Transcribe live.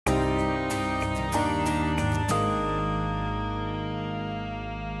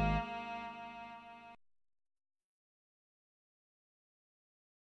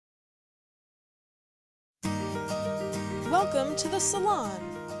Welcome to the Salon.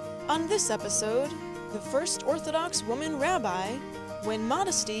 On this episode, the first Orthodox woman rabbi, when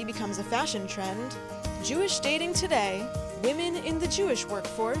modesty becomes a fashion trend, Jewish dating today, women in the Jewish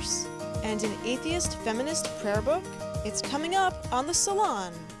workforce, and an atheist-feminist prayer book. It's coming up on the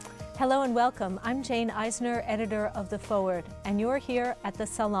Salon. Hello and welcome. I'm Jane Eisner, editor of The Forward, and you're here at the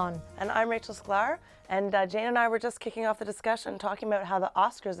Salon. And I'm Rachel Sklar, and Jane and I were just kicking off the discussion talking about how the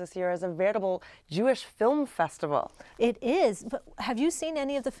Oscars this year is a veritable Jewish film festival. It is, but have you seen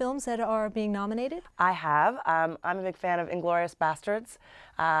any of the films that are being nominated? I have. I'm a big fan of Inglourious Basterds,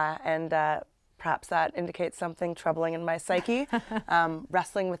 and perhaps that indicates something troubling in my psyche,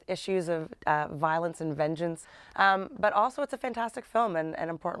 wrestling with issues of violence and vengeance. But also it's a fantastic film and an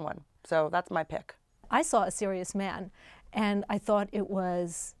important one. So that's my pick. I saw A Serious Man, and I thought it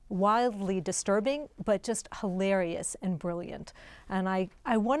was wildly disturbing, but just hilarious and brilliant. And I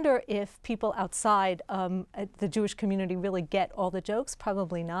wonder if people outside the Jewish community really get all the jokes.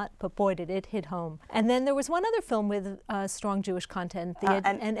 Probably not, but boy, did it hit home. And then there was one other film with strong Jewish content,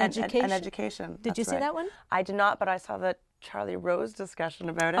 Education. Did you see that one? I did not, but I saw the Charlie Rose discussion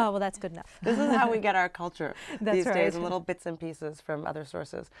about it. Oh, well, that's good enough. This is how we get our culture these right. days, little bits and pieces from other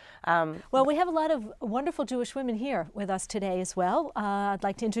sources. Well, we have a lot of wonderful Jewish women here with us today as well. I'd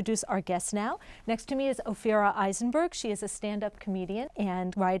like to introduce our guest now. Next to me is Ophira Eisenberg. She is a stand-up comedian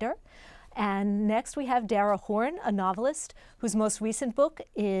and writer. And next we have Dara Horn, a novelist, whose most recent book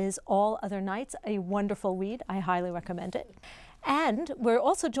is All Other Nights, a wonderful read. I highly recommend it. And we're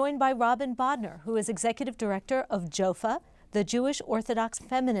also joined by Robin Bodner, who is executive director of JOFA, the Jewish Orthodox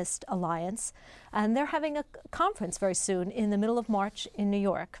Feminist Alliance, and they're having a conference very soon in the middle of March in New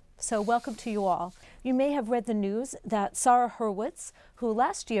York. So welcome to you all. You may have read the news that Sarah Hurwitz, who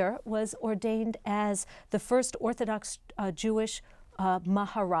last year was ordained as the first Orthodox Jewish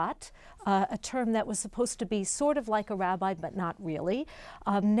Maharat, a term that was supposed to be sort of like a rabbi, but not really,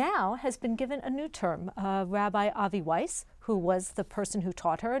 now has been given a new term. Rabbi Avi Weiss, who was the person who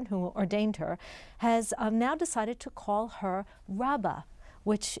taught her and who ordained her, has now decided to call her Rabbah,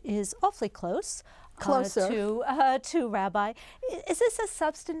 which is awfully close. Closer. To rabbi. Is this a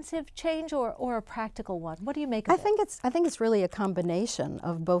substantive change or a practical one? What do you make of it? I think it's really a combination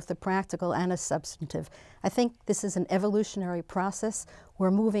of both the practical and a substantive. I think this is an evolutionary process.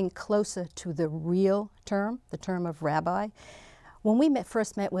 We're moving closer to the real term, the term of rabbi. When we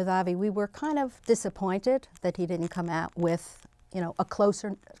first met with Avi, we were kind of disappointed that he didn't come out with a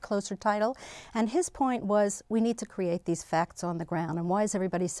closer title. And his point was, we need to create these facts on the ground. And why is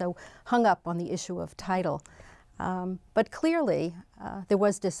everybody so hung up on the issue of title? But clearly, there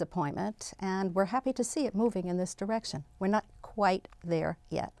was disappointment, and we're happy to see it moving in this direction. We're not quite there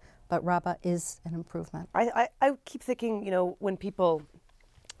yet, but Rabbah is an improvement. I keep thinking, when people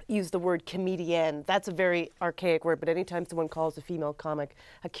use the word comedian, that's a very archaic word, but anytime someone calls a female comic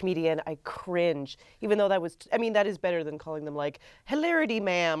a comedian, I cringe, even though that is better than calling them like hilarity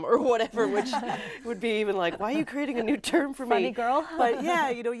ma'am or whatever, which would be even like, why are you creating a new term for me? Funny girl. But yeah,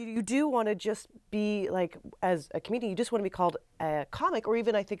 you do want to just be like, as a comedian, you just want to be called a comic, or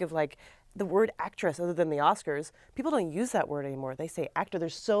even I think of like the word actress, other than the Oscars. People don't use that word anymore. They say actor.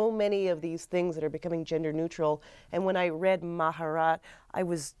 There's so many of these things that are becoming gender neutral. And when I read Maharat, I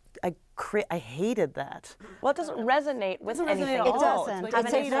hated that. Well, it doesn't resonate with anything at all. It doesn't.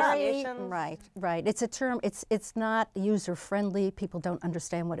 It's It's very right. It's a term. It's not user friendly. People don't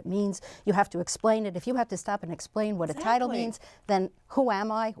understand what it means. You have to explain it. If you have to stop and explain what a title means, then who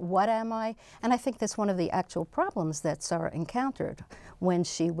am I? What am I? And I think that's one of the actual problems that Sarah encountered when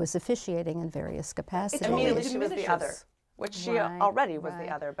she was officiating in various capacities. Immediately she was the other, which she already was the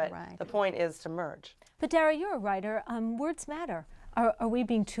other. But the point is to merge. But Dara, you're a writer. Words matter. Are we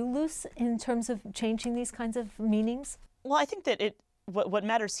being too loose in terms of changing these kinds of meanings? Well, I think that what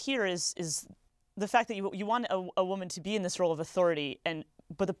matters here is the fact that you want a woman to be in this role of authority,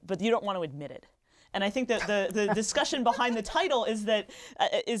 but you don't want to admit it. And I think that the discussion behind the title is that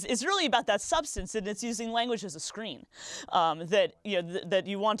is really about that substance, and it's using language as a screen. That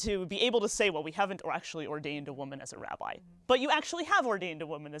you want to be able to say, well, we haven't actually ordained a woman as a rabbi, but you actually have ordained a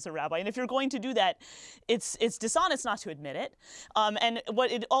woman as a rabbi. And if you're going to do that, it's dishonest not to admit it. And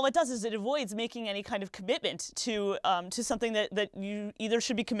all it does is it avoids making any kind of commitment to something that you either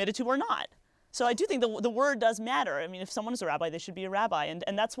should be committed to or not. So I do think the word does matter. I mean, if someone is a rabbi, they should be a rabbi.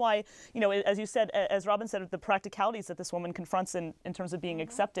 And that's why, as you said, as Robin said, the practicalities that this woman confronts in terms of being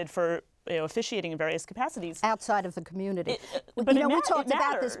accepted for officiating in various capacities. Outside of the community. We talked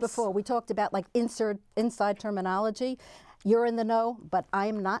about this before. We talked about like inside terminology. You're in the know, but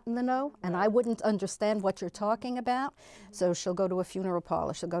I'm not in the know, and I wouldn't understand what you're talking about. So she'll go to a funeral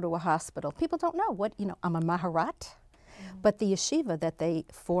parlor, she'll go to a hospital. People don't know I'm a Maharat. But the yeshiva that they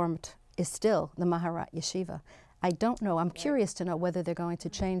formed is still the Maharat Yeshiva. I don't know. I'm curious to know whether they're going to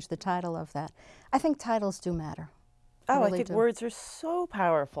change the title of that. I think titles do matter. Oh, Really I think do. words are so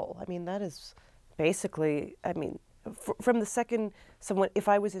powerful. I mean, that is basically, I mean, from the second someone, if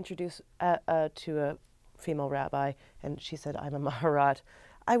I was introduced to a female rabbi and she said, I'm a Maharat,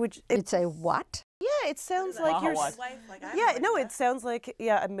 I would... You'd say, what? Yeah, it sounds like you're... It sounds like,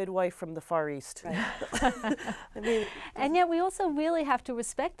 a midwife from the Far East. Right. I mean, and yet we also really have to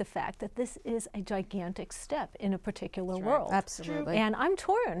respect the fact that this is a gigantic step in a particular world. Absolutely. And I'm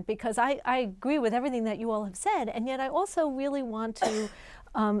torn because I agree with everything that you all have said, and yet I also really want to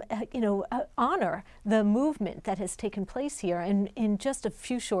honor the movement that has taken place here in just a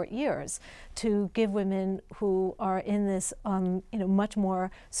few short years to give women who are in this much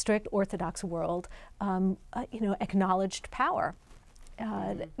more strict Orthodox world acknowledged power.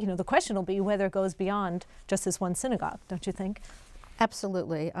 The question will be whether it goes beyond just this one synagogue, don't you think?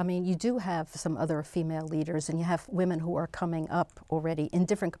 Absolutely. I mean, you do have some other female leaders, and you have women who are coming up already in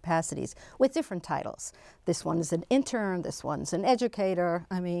different capacities with different titles. This one is an intern, this one's an educator.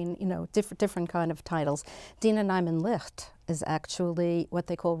 I mean, different kind of titles. Dina Neiman-Licht is actually what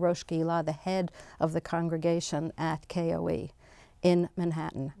they call Rosh Kehillah, the head of the congregation at KOE in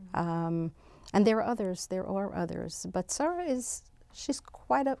Manhattan. And there are others, but Sarah she's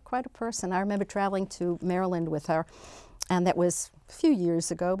quite a person. I remember traveling to Maryland with her, and that was a few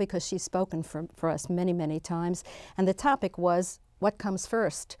years ago because she's spoken for us many, many times. And the topic was, what comes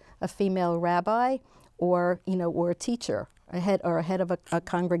first, a female rabbi or a teacher, a head of a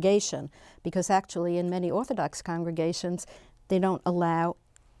congregation? Because actually in many Orthodox congregations, they don't allow,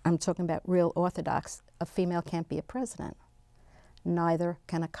 I'm talking about real Orthodox, a female can't be a president. Neither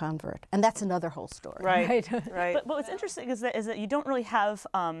can a convert. And that's another whole story. right. But what's interesting is that you don't really have...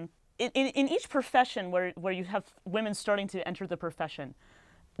 In each profession where you have women starting to enter the profession,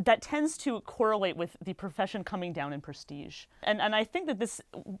 that tends to correlate with the profession coming down in prestige. And I think that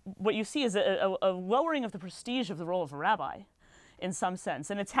what you see is a lowering of the prestige of the role of a rabbi in some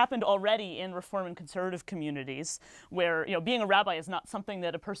sense. And it's happened already in Reform and conservative communities where being a rabbi is not something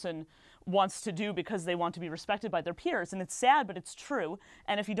that a person wants to do because they want to be respected by their peers. And it's sad, but it's true.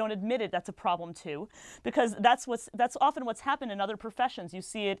 And if you don't admit it, that's a problem too. Because that's often what's happened in other professions. You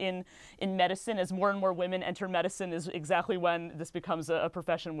see it in medicine. As more and more women enter medicine is exactly when this becomes a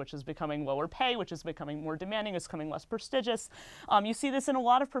profession which is becoming lower pay, which is becoming more demanding, is becoming less prestigious. You see this in a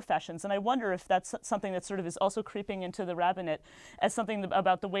lot of professions. And I wonder if that's something that sort of is also creeping into the rabbinate as something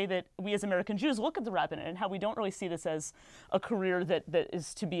about the way that we as American Jews look at the rabbinate and how we don't really see this as a career that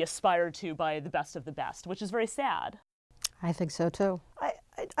is to be aspired to by the best of the best, which is very sad. I think so too.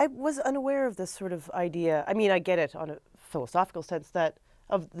 I was unaware of this sort of idea. I mean, I get it on a philosophical sense that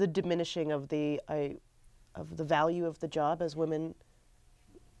of the diminishing of the value of the job as women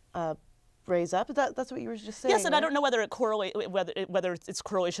raise up. That's what you were just saying. Yes, and right? I don't know whether it's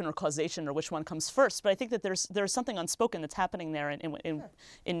correlation or causation or which one comes first. But I think that there's something unspoken that's happening there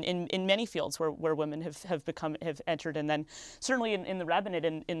in many fields where women have entered, and then certainly in the rabbinate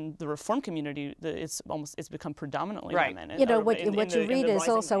and in the Reform community, it's become predominantly women. What you read is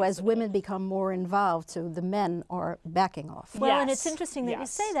also as women become more involved, so the men are backing off. Well, and it's interesting that you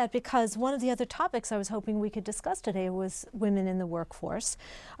say that because one of the other topics I was hoping we could discuss today was women in the workforce.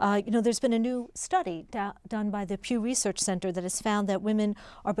 There's been a new study done by the Pew Research Center that has found that women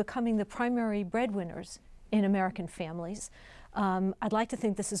are becoming the primary breadwinners in American families. I'd like to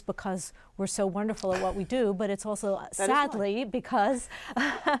think this is because we're so wonderful at what we do, but it's also sadly because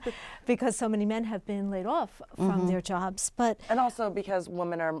so many men have been laid off from their jobs. And also because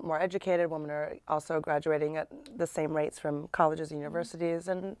women are more educated, women are also graduating at the same rates from colleges and universities,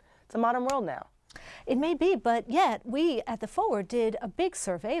 and it's a modern world now. It may be, but yet we at the Forward did a big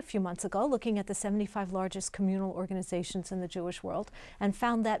survey a few months ago looking at the 75 largest communal organizations in the Jewish world and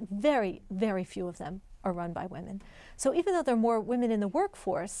found that very, very few of them are run by women. So even though there are more women in the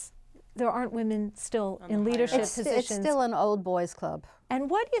workforce, there aren't women still in leadership positions. It's still an old boys club. And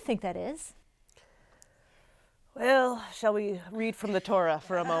why do you think that is? Well, shall we read from the Torah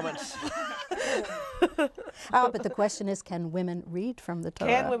for a moment? But the question is, can women read from the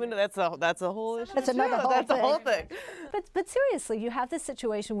Torah? Can women? That's a whole issue. That's another whole That's thing. a whole thing. But seriously, you have this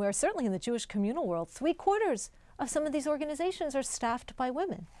situation where certainly in the Jewish communal world, 3/4 of some of these organizations are staffed by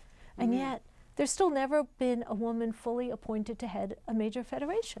women. And yet, there's still never been a woman fully appointed to head a major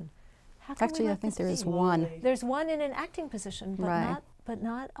federation. How can Actually, we I let think this there be? is one. There's one in an acting position, but Right.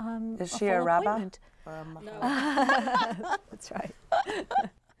 not Is a she full a rabbi? appointment. That's right.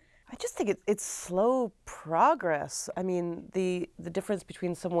 I just think it's slow progress. I mean, the difference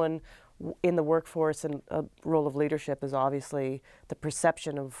between someone in the workforce and a role of leadership is obviously the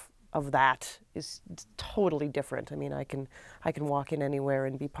perception of that is totally different. I mean, I can walk in anywhere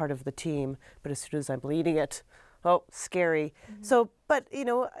and be part of the team, but as soon as I'm leading it, oh, scary. So, but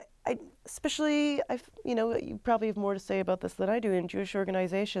I especially, you probably have more to say about this than I do in Jewish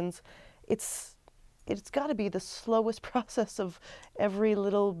organizations. It's got to be the slowest process of every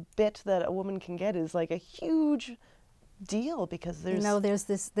little bit that a woman can get is like a huge deal, because there's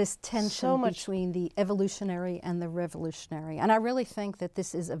this tension between the evolutionary and the revolutionary. And I really think that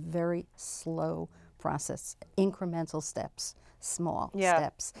this is a very slow process, incremental steps. Small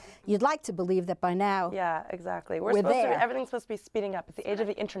steps. You'd like to believe that by now. Yeah, exactly. Everything's supposed to be speeding up. It's the age of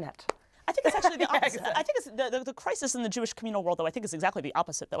the internet. I think it's actually the opposite. Exactly. I think it's the crisis in the Jewish communal world, though, I think is exactly the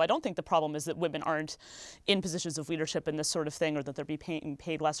opposite, though. I don't think the problem is that women aren't in positions of leadership and this sort of thing, or that they're being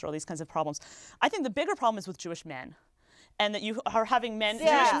paid less, or all these kinds of problems. I think the bigger problem is with Jewish men. And that you are having men,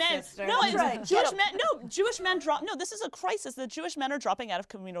 Jewish men, Jewish men drop. No, this is a crisis. The Jewish men are dropping out of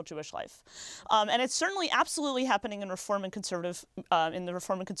communal Jewish life, and it's certainly absolutely happening in the Reform and Conservative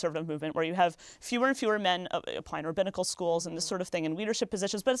movement, where you have fewer and fewer men applying rabbinical schools and this sort of thing in leadership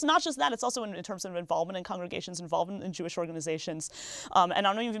positions. But it's not just that; it's also in terms of involvement in congregations, involvement in Jewish organizations, and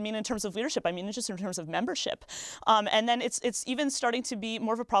I don't even mean in terms of leadership. I mean just in terms of membership. And then it's even starting to be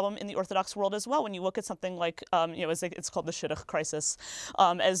more of a problem in the Orthodox world as well. When you look at something like it's called the Shidduch crisis,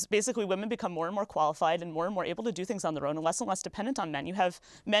 as basically women become more and more qualified and more able to do things on their own and less dependent on men. You have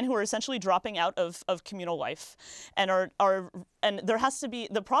men who are essentially dropping out of communal life, and and there has to be,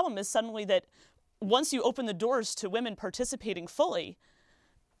 the problem is suddenly that once you open the doors to women participating fully,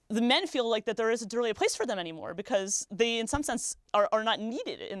 the men feel like that there isn't really a place for them anymore, because they, in some sense, are not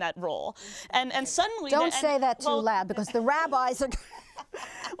needed in that role. And suddenly... Don't say that too loud, because the rabbis are... Well,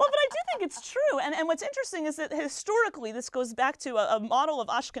 but I do think it's true. And what's interesting is that historically, this goes back to a model of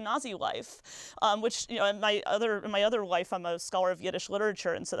Ashkenazi life, which, in my other life, I'm a scholar of Yiddish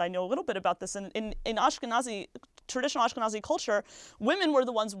literature, and so I know a little bit about this. And in Ashkenazi, traditional Ashkenazi culture, women were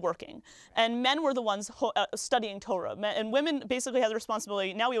the ones working, and men were the ones studying Torah. And women basically had the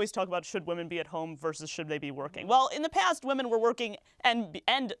responsibility. Now we always talk about, should women be at home versus should they be working? Well, in the past, women were working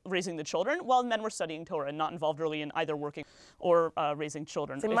and raising the children, while men were studying Torah and not involved really in either working or raising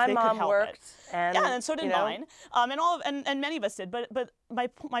children. See, my mom worked, and so did mine, and many of us did. But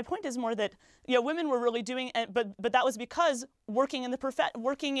my point is more that women were really doing, but that was because working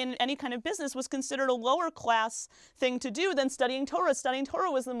in any kind of business was considered a lower class thing to do than studying Torah. Studying Torah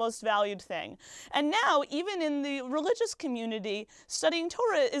was the most valued thing. And now, even in the religious community, studying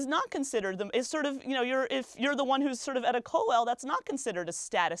Torah is not considered if you're the one who's sort of at a kollel, that's not considered a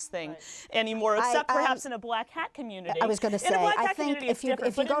status thing anymore, except perhaps in a black hat community. I was going to say, I think if you go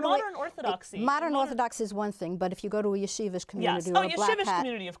to modern Orthodoxy, modern Orthodox is one thing, but if you go to a yeshivish community or a black hat,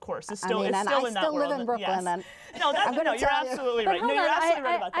 community, of course, is still in that world. I still live in Brooklyn. Yes. You're absolutely right. Hold you're absolutely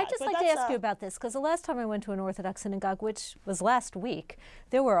right on, about that. I'd just like to ask you about this, because the last time I went to an Orthodox synagogue, which was last week,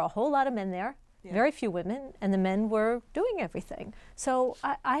 there were a whole lot of men there. Yeah. Very few women, and the men were doing everything. So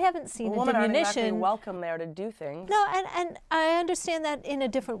I haven't seen a diminution. Women aren't exactly welcome there to do things. No, and I understand that in a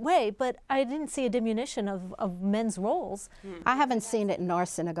different way, but I didn't see a diminution of men's roles. I haven't seen it in our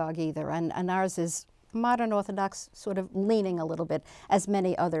synagogue either, and ours is modern Orthodox, sort of leaning a little bit, as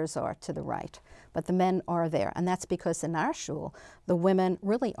many others are, to the right. But the men are there, and that's because in our shul, the women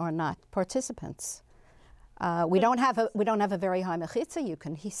really are not participants. We don't have a very high mechitza. You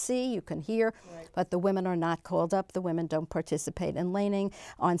can see, you can hear, but the women are not called up. The women don't participate in laning.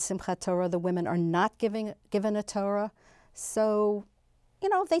 On Simchat Torah, the women are not given a Torah. So,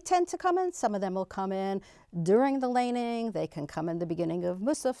 they tend to come in. Some of them will come in during the laning. They can come in the beginning of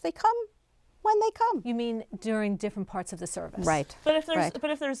Musaf. They come when they come. You mean during different parts of the service? Right. But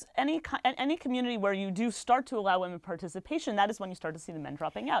if there's any community where you do start to allow women participation, that is when you start to see the men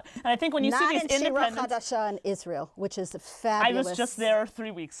dropping out. And I think when you see these independent... Not in Shira Chadasha in Israel, which is fabulous. I was just there 3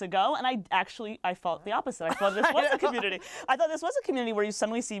 weeks ago, and I felt the opposite. I thought this was a community. I thought this was a community where you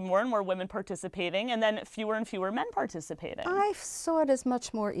suddenly see more and more women participating, and then fewer and fewer men participating. I saw it as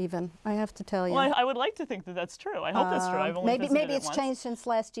much more even, I have to tell you. Well, I would like to think that that's true. I hope that's true. I've only maybe it's changed since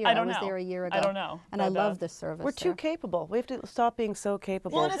last year. I was there a year ago. I don't know. And I love the service. We're too capable. We have to stop being so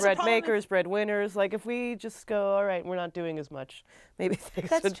capable. Well, bread makers, bread winners. Like, if we just go, all right, we're not doing as much, maybe things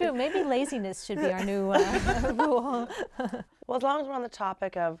That's true. Maybe laziness should be our new rule. Well, as long as we're on the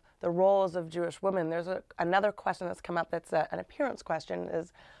topic of the roles of Jewish women, there's another question that's come up that's an appearance question,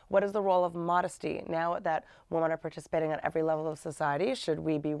 is what is the role of modesty? Now that women are participating at every level of society, should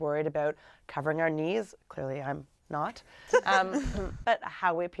we be worried about covering our knees? Clearly, I'm not. But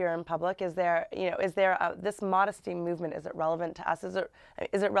how we appear in public, is there, this modesty movement, is it relevant to us? Is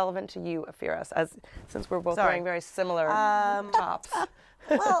it relevant to you, Ophira, since we're both wearing very similar tops?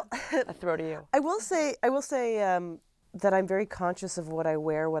 Well, I throw to you. I will say that I'm very conscious of what I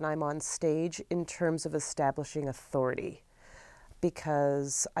wear when I'm on stage in terms of establishing authority,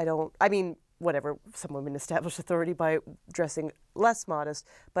 because whatever, some women establish authority by dressing less modest,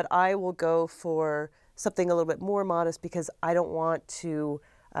 but I will go for something a little bit more modest because I don't want to,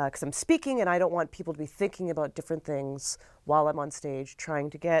 because I'm speaking and I don't want people to be thinking about different things while I'm on stage trying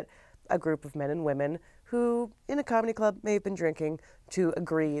to get a group of men and women who in a comedy club may have been drinking to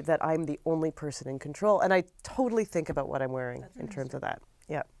agree that I'm the only person in control. And I totally think about what I'm wearing in terms of that.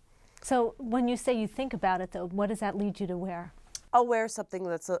 Yeah. So when you say you think about it, though, what does that lead you to wear? I'll wear something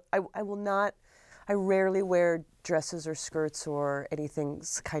that's I rarely wear dresses or skirts or anything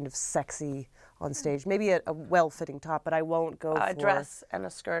kind of sexy on stage. Maybe a well-fitting top, but I won't go for a dress and a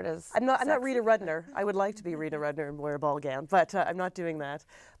skirt is I'm not Rita Rudner. I would like to be Rita Rudner and wear a ball gown, but I'm not doing that.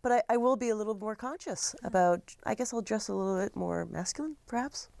 But I will be a little more conscious about, I guess I'll dress a little bit more masculine,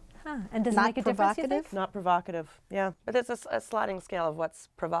 perhaps. Huh. And does it make a difference, you think? Not provocative, yeah. But there's a sliding scale of what's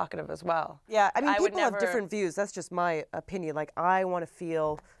provocative as well. Yeah, I mean, people have different views. That's just my opinion. Like, I want to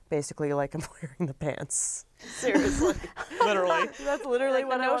feel basically like I'm wearing the pants. Seriously. Literally. That's literally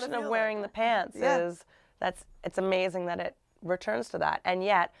what I want to feel. The notion of wearing the pants it's amazing that it returns to that. And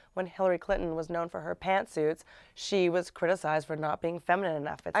yet, when Hillary Clinton was known for her pantsuits, she was criticized for not being feminine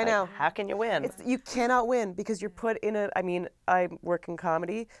enough. It's I know. How can you win? You cannot win because you're put in I work in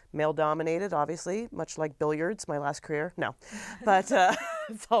comedy, male-dominated, obviously, much like billiards, my last career. No. But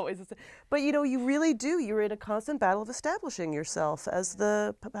it's always the same. But, you really do. You're in a constant battle of establishing yourself as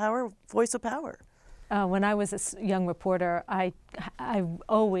the voice of power. When I was a young reporter, I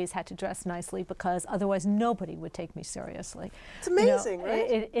always had to dress nicely because otherwise nobody would take me seriously. It's amazing,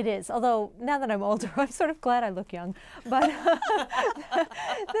 right? It is. Although now that I'm older, I'm sort of glad I look young. But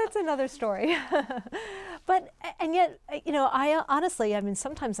that's another story. And yet, I honestly,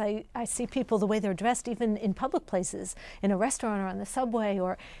 sometimes I see people the way they're dressed, even in public places, in a restaurant or on the subway,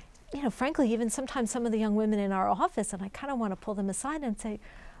 or, frankly, even sometimes some of the young women in our office, and I kind of want to pull them aside and say,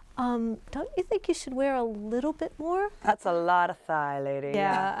 don't you think you should wear a little bit more? That's a lot of thigh, lady.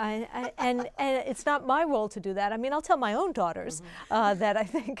 Yeah, and it's not my role to do that. I'll tell my own daughters that I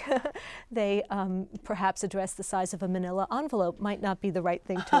think they perhaps a dress the size of a manila envelope might not be the right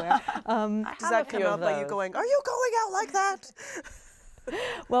thing to wear. Does that come up by you going, are you going out like that?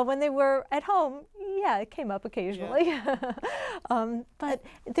 Well, when they were at home, yeah, it came up occasionally. Yeah. But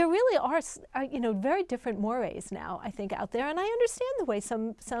there really are, very different mores now, I think, out there. And I understand the way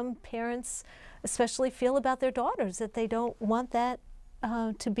some parents especially feel about their daughters, that they don't want that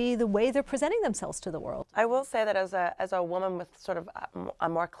to be the way they're presenting themselves to the world. I will say that as a woman with sort of a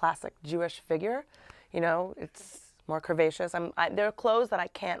more classic Jewish figure, it's more curvaceous. There are clothes that I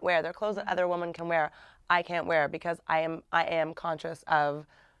can't wear. There are clothes that other women can wear. I can't wear because I am conscious of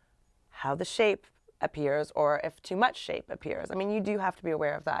how the shape appears or if too much shape appears. You do have to be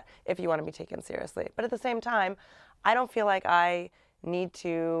aware of that if you want to be taken seriously. But at the same time, I don't feel like I need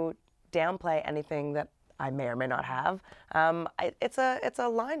to downplay anything that I may or may not have. It's a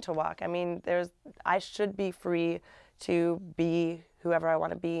line to walk. I should be free to be whoever I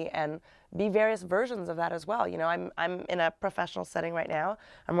want to be and be various versions of that as well. I'm in a professional setting right now.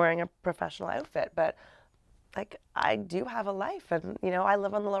 I'm wearing a professional outfit, but I do have a life, and I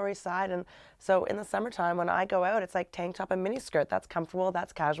live on the Lower East Side, and so in the summertime when I go out, it's like tank top and mini skirt. That's comfortable,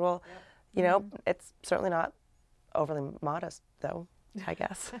 that's casual. Yep. It's certainly not overly modest, though, I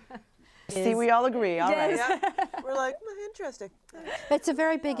guess. See, we all agree. All right. Yeah. We're like, interesting. It's a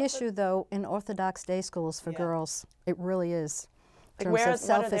very big issue, though, in Orthodox day schools for girls. It really is. What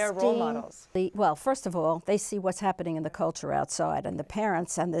are their role models? Well, first of all, they see what's happening in the culture outside, and the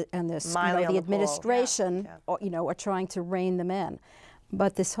parents and the administration, are trying to rein them in.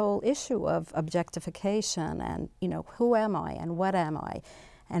 But this whole issue of objectification and who am I and what am I,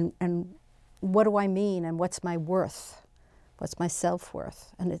 and what do I mean and what's my worth, what's my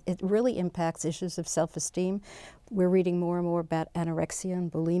self-worth, and it really impacts issues of self-esteem. We're reading more and more about anorexia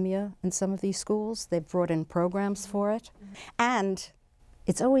and bulimia in some of these schools. They've brought in programs for it. And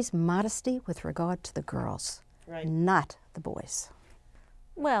it's always modesty with regard to the girls, not the boys.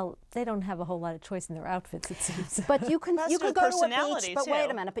 Well, they don't have a whole lot of choice in their outfits, it seems. But you could go to a beach, but wait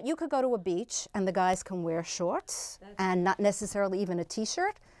a minute, but you could go to a beach and the guys can wear shorts and not necessarily even a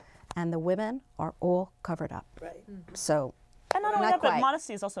t-shirt, and the women are all covered up. Right. So. And not only Not that, but quite.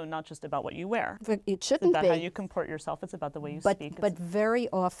 modesty is also not just about what you wear. It It's shouldn't about be. how you comport yourself. It's about the way you speak. But very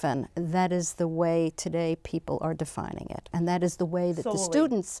often, that is the way today people are defining it. And that is the way that the Solely.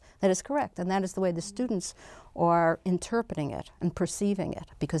 students, that is correct, and that is the way the students are interpreting it and perceiving it,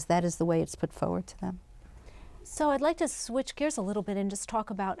 because that is the way it's put forward to them. So I'd like to switch gears a little bit and just talk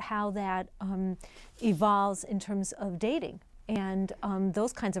about how that evolves in terms of dating and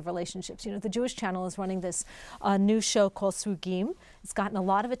those kinds of relationships. You know, the Jewish Channel is running this new show called Sugim. It's gotten a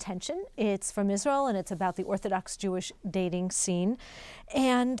lot of attention. It's from Israel, and it's about the Orthodox Jewish dating scene.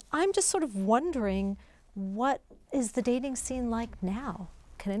 And I'm just sort of wondering, what is the dating scene like now?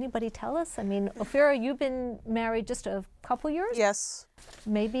 Can anybody tell us? I mean, Ophira, you've been married just a couple years? Yes.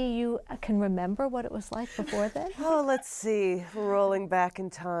 Maybe you can remember what it was like before then? Oh, let's see. Rolling back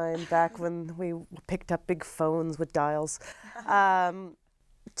in time, back when we picked up big phones with dials. I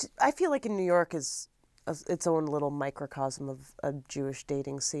feel like in New York is its own little microcosm of a Jewish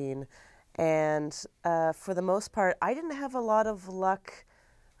dating scene. And for the most part, I didn't have a lot of luck.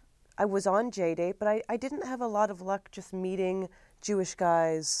 I was on JDate, but I didn't have a lot of luck just meeting Jewish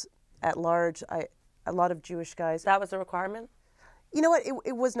guys at large. A lot of Jewish guys. That was a requirement? You know what?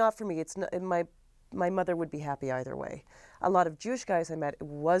 It was not for me. It's not, my mother would be happy either way. A lot of Jewish guys I met, it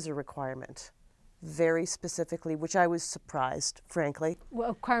was a requirement, very specifically, which I was surprised, frankly. Well,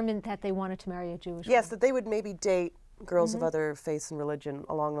 a requirement that they wanted to marry a Jewish Yes, woman. that they would maybe date girls of other faiths and religion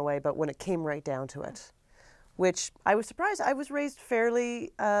along the way, but when it came right down to it, which I was surprised. I was raised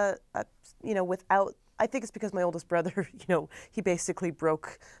fairly, you know, without. I think it's because my oldest brother, you know, he basically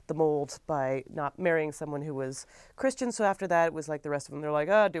broke the mold by not marrying someone who was Christian. So after that, it was like the rest of them. They're like,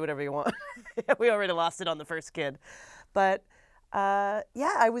 oh, do whatever you want. We already lost it on the first kid. But yeah,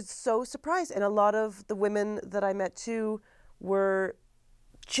 I was so surprised. And a lot of the women that I met too were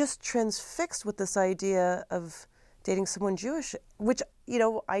just transfixed with this idea of dating someone Jewish, which, you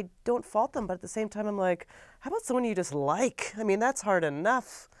know, I don't fault them. But at the same time, I'm like, how about someone you just like? I mean, that's hard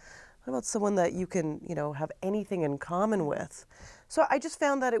enough. What about someone that you can, you know, have anything in common with? So I just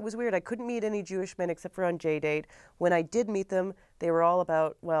found that it was weird. I couldn't meet any Jewish men except for on JDate. When I did meet them, they were all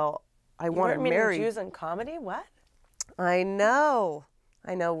about, well, I want to marry. Jews in comedy? What? I know.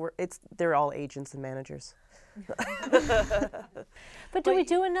 They're all agents and managers. But do we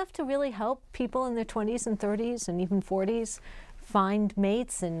do enough to really help people in their 20s and 30s and even 40s find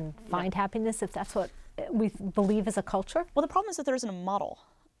mates and find happiness, if that's what we believe as a culture? Well, the problem is that there isn't a model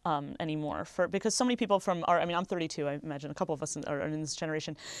anymore because so many people from our, I mean, I'm 32, I imagine a couple of us are in this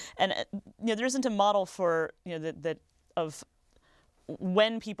generation, and you know, there isn't a model for, you know, that of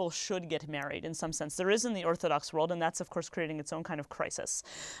when people should get married in some sense. There is in the Orthodox world, and that's of course creating its own kind of crisis.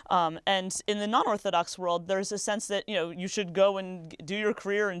 And in the non-Orthodox world, there's a sense that, you know, you should go and do your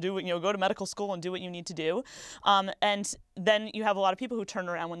career and do, you know, go to medical school and do what you need to do. And then you have a lot of people who turn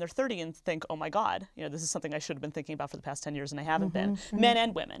around when they're 30 and think, oh my God, you know, this is something I should have been thinking about for the past 10 years and I haven't been, men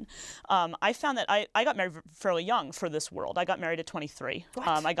and women. I found that I got married fairly young for this world. I got married at 23.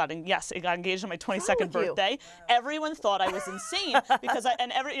 I got engaged on my 22nd birthday. Everyone thought I was insane because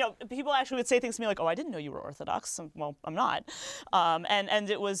you know, people actually would say things to me like, oh, I didn't know you were Orthodox. Well, I'm not. And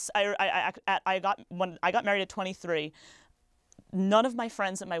it was, I got married at 23. None of my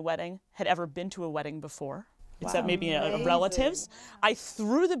friends at my wedding had ever been to a wedding before. Except maybe relatives. I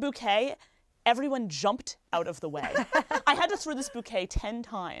threw the bouquet. Everyone jumped out of the way. I had to throw this bouquet 10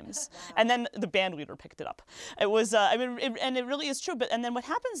 times, and then the band leader picked it up. It was, I mean, and it really is true. And then what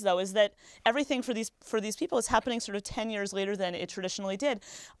happens though is that everything for these people is happening sort of 10 years later than it traditionally did.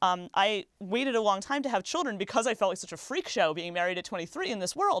 I waited a long time to have children because I felt like such a freak show being married at 23 in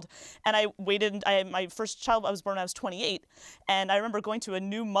this world. And I waited. My first child was born when I was 28, and I remember going to a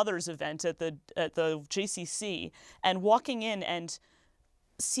new mothers event at the JCC and walking in and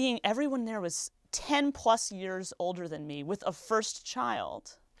seeing everyone there was 10 plus years older than me with a first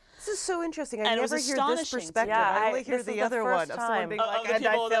child. This is so interesting. I And it never was hear this astonishing. perspective. Yeah, I only hear this is the the other first one of someone being time. like, Of the and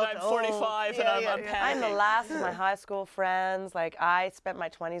I people that felt, I'm 45 and I'm panicking. I'm the last of my high school friends. Like, I spent my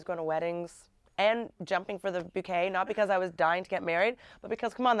 20s going to weddings and jumping for the bouquet, not because I was dying to get married, but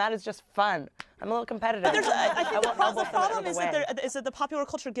because, come on, that is just fun. I'm a little competitive. But I think the problem is way. that the popular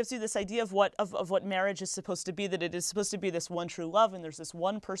culture gives you this idea of what marriage is supposed to be, that it is supposed to be this one true love and there's this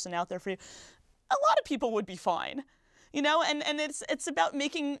one person out there for you. A lot of people would be fine. You know, and it's about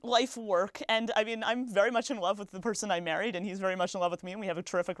making life work. And I mean, I'm very much in love with the person I married, and he's very much in love with me, and we have a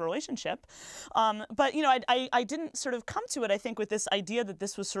terrific relationship. But you know, I didn't sort of come to it, I think, with this idea that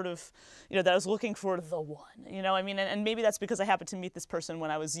this was sort of, you know, that I was looking for the one. You know, I mean, and maybe that's because I happened to meet this person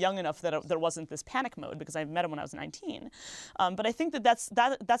when I was young enough that there wasn't this panic mode because I met him when I was 19. But I think that's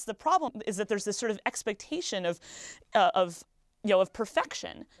the problem, is that there's this sort of expectation of of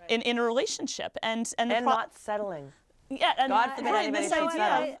perfection in a relationship, and not settling. Yeah, and God forbid anybody this should idea.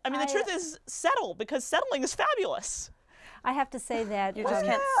 settle. I mean, the truth is settle, because settling is fabulous. I have to say that You just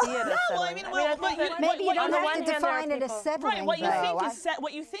can't see it as settling. Maybe you don't have to hand, there are define it as people- settling. Right, what though.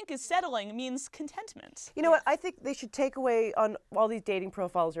 you think is settling means contentment. You know what? I think they should take away on all these dating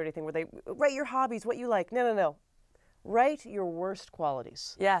profiles or anything where they write your hobbies, what you like. No, no, no. Write your worst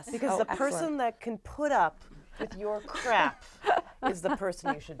qualities. Yes. Because the person that can put up with your crap is the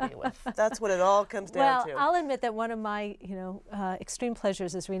person you should be with. That's what it all comes down to. Well, I'll admit that one of my, extreme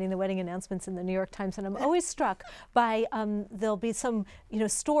pleasures is reading the wedding announcements in the New York Times, and I'm always struck by there'll be some,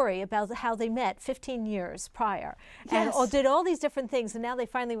 story about how they met 15 years prior, and did all these different things, and now they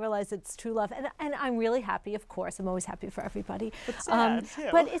finally realize it's true love, and I'm really happy. Of course, I'm always happy for everybody. But sad, too.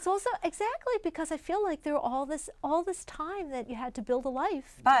 But it's also exactly because I feel like there all this time that you had to build a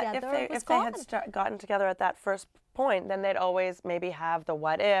life together. But if they had gotten together at that first point, then they'd always maybe have the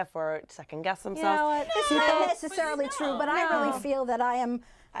what if or second guess themselves. You know what? It's not necessarily true, but I really feel that I'm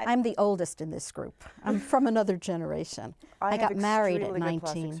the oldest in this group. I'm from another generation. I got married at 19.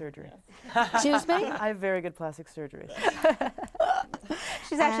 Plastic surgery. Excuse me? I have very good plastic surgery.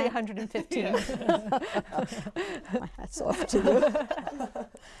 She's actually 115. My hat's off to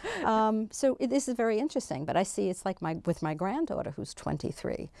you. So this is very interesting, but I see it's like with my granddaughter who's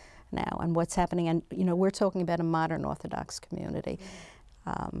 23 now, and what's happening, and we're talking about a modern Orthodox community.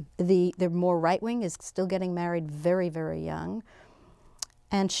 The more right-wing is still getting married very, very young,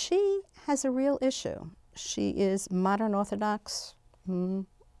 and she has a real issue. She is modern Orthodox, and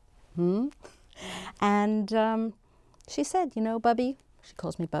she said, Bubby, she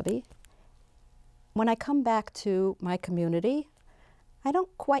calls me Bubby, when I come back to my community, I don't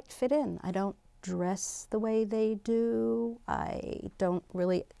quite fit in. I don't dress the way they do. I don't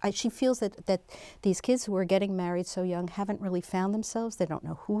really, she feels that these kids who are getting married so young haven't really found themselves. They don't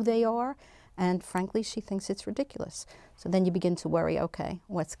know who they are. And frankly, she thinks it's ridiculous. So then you begin to worry, okay,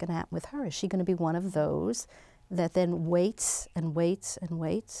 what's going to happen with her? Is she going to be one of those that then waits and waits and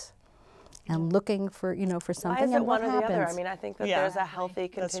waits and looking for, for something? Why is it and one what or the happens? other? I mean, I think that there's a healthy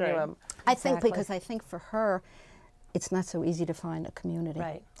continuum. I think because I think for her, it's not so easy to find a community.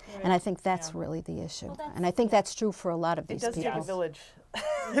 Right. And I think that's really the issue. And I think that's true for a lot of these people. It does take a village.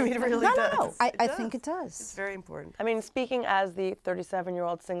 I mean, it really does. No. I think it does. It's very important. I mean, speaking as the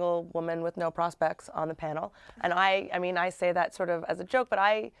 37-year-old single woman with no prospects on the panel, and I say that sort of as a joke, but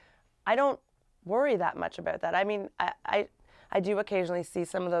I don't worry that much about that. I mean, I do occasionally see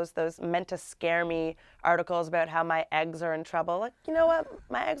some of those meant to scare me articles about how my eggs are in trouble. Like, you know what?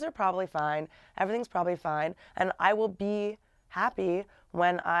 My eggs are probably fine. Everything's probably fine. And I will be happy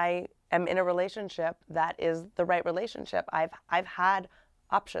when I am in a relationship that is the right relationship. I've had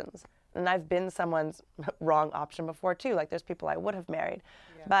options, and I've been someone's wrong option before too. Like, there's people I would have married.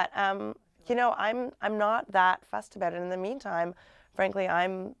 Yeah. But I'm not that fussed about it. In the meantime, frankly,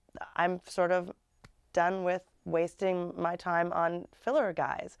 I'm sort of done with wasting my time on filler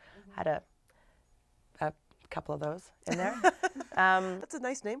guys. Had a couple of those in there. That's a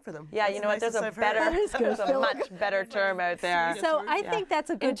nice name for them. Yeah, that's you know what? There's a much better term out there. So I think that's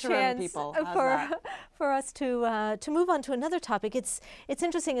a good chance people. for us to move on to another topic. It's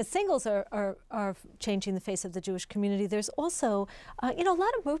interesting as singles are changing the face of the Jewish community. There's also a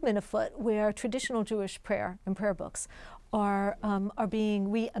lot of movement afoot where traditional Jewish prayer and prayer books are being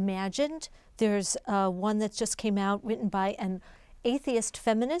reimagined. There's one that just came out written by an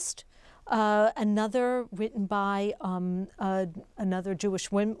Atheist-Feminist. Another written by another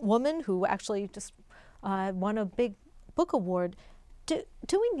Jewish woman who actually just won a big book award. Do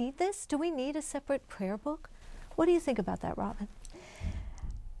we need this? Do we need a separate prayer book? What do you think about that, Robin?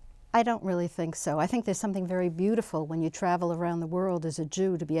 I don't really think so. I think there's something very beautiful when you travel around the world as a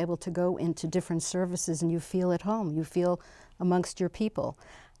Jew to be able to go into different services and you feel at home. You feel amongst your people.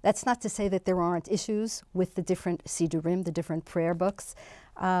 That's not to say that there aren't issues with the different Siddurim, the different prayer books.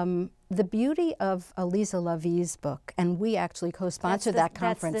 The beauty of Aliza Lavi's book, and we actually co-sponsored that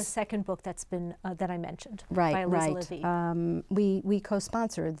conference. That's the second book that's been that I mentioned. Right, by Aliza Lavi. We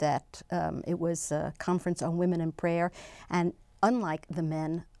co-sponsored that. It was a conference on women in prayer, and unlike the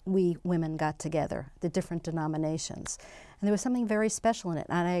men, we women got together, the different denominations. And there was something very special in it.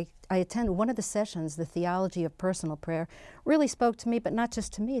 And I attended one of the sessions, the theology of personal prayer, really spoke to me, but not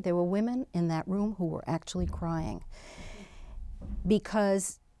just to me. There were women in that room who were actually crying.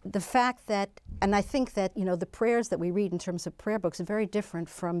 Because the fact that, and I think that, the prayers that we read in terms of prayer books are very different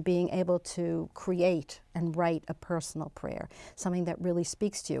from being able to create and write a personal prayer, something that really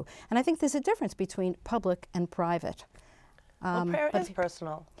speaks to you. And I think there's a difference between public and private. Well, prayer is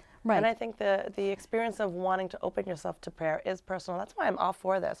personal. Right. And I think the experience of wanting to open yourself to prayer is personal. That's why I'm all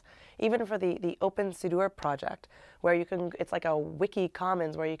for this. Even for the Open Siddur project, where you can, it's like a wiki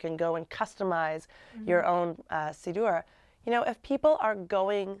commons where you can go and customize your own Siddur. You know, if people are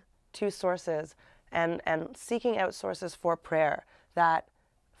going to sources and seeking out sources for prayer that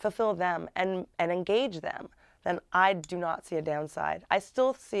fulfill them and engage them, then I do not see a downside. I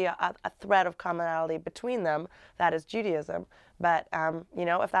still see a thread of commonality between them, that is Judaism. But, you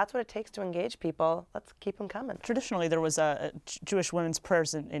know, if that's what it takes to engage people, let's keep them coming. Traditionally, there was Jewish women's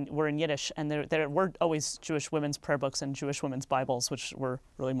prayers were in Yiddish, and there were always Jewish women's prayer books and Jewish women's Bibles, which were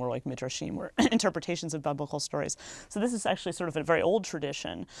really more like midrashim, or interpretations of biblical stories. So this is actually sort of a very old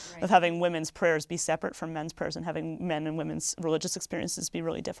tradition of having women's prayers be separate from men's prayers and having men and women's religious experiences be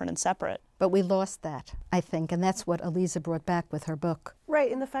really different and separate. But we lost that, I think, and that's what Eliza brought back with her book.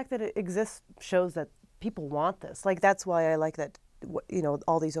 Right, and the fact that it exists shows that people want this. Like, that's why I like that, you know,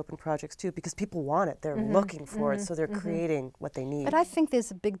 all these open projects too, because people want it. They're looking for it, so they're creating what they need. But I think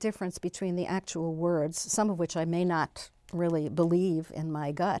there's a big difference between the actual words, some of which I may not really believe in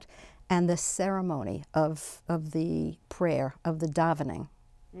my gut, and the ceremony of the prayer, of the davening,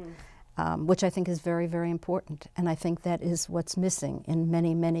 which I think is very, very important. And I think that is what's missing in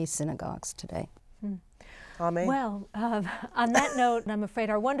many, many synagogues today. Amen. Well, on that note, I'm afraid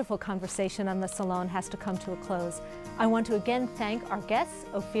our wonderful conversation on the Salon has to come to a close. I want to again thank our guests,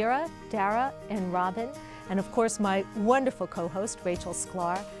 Ophira, Dara, and Robin, and of course my wonderful co-host, Rachel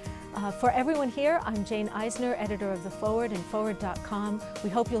Sklar. For everyone here, I'm Jane Eisner, editor of The Forward and Forward.com.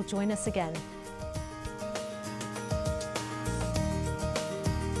 We hope you'll join us again.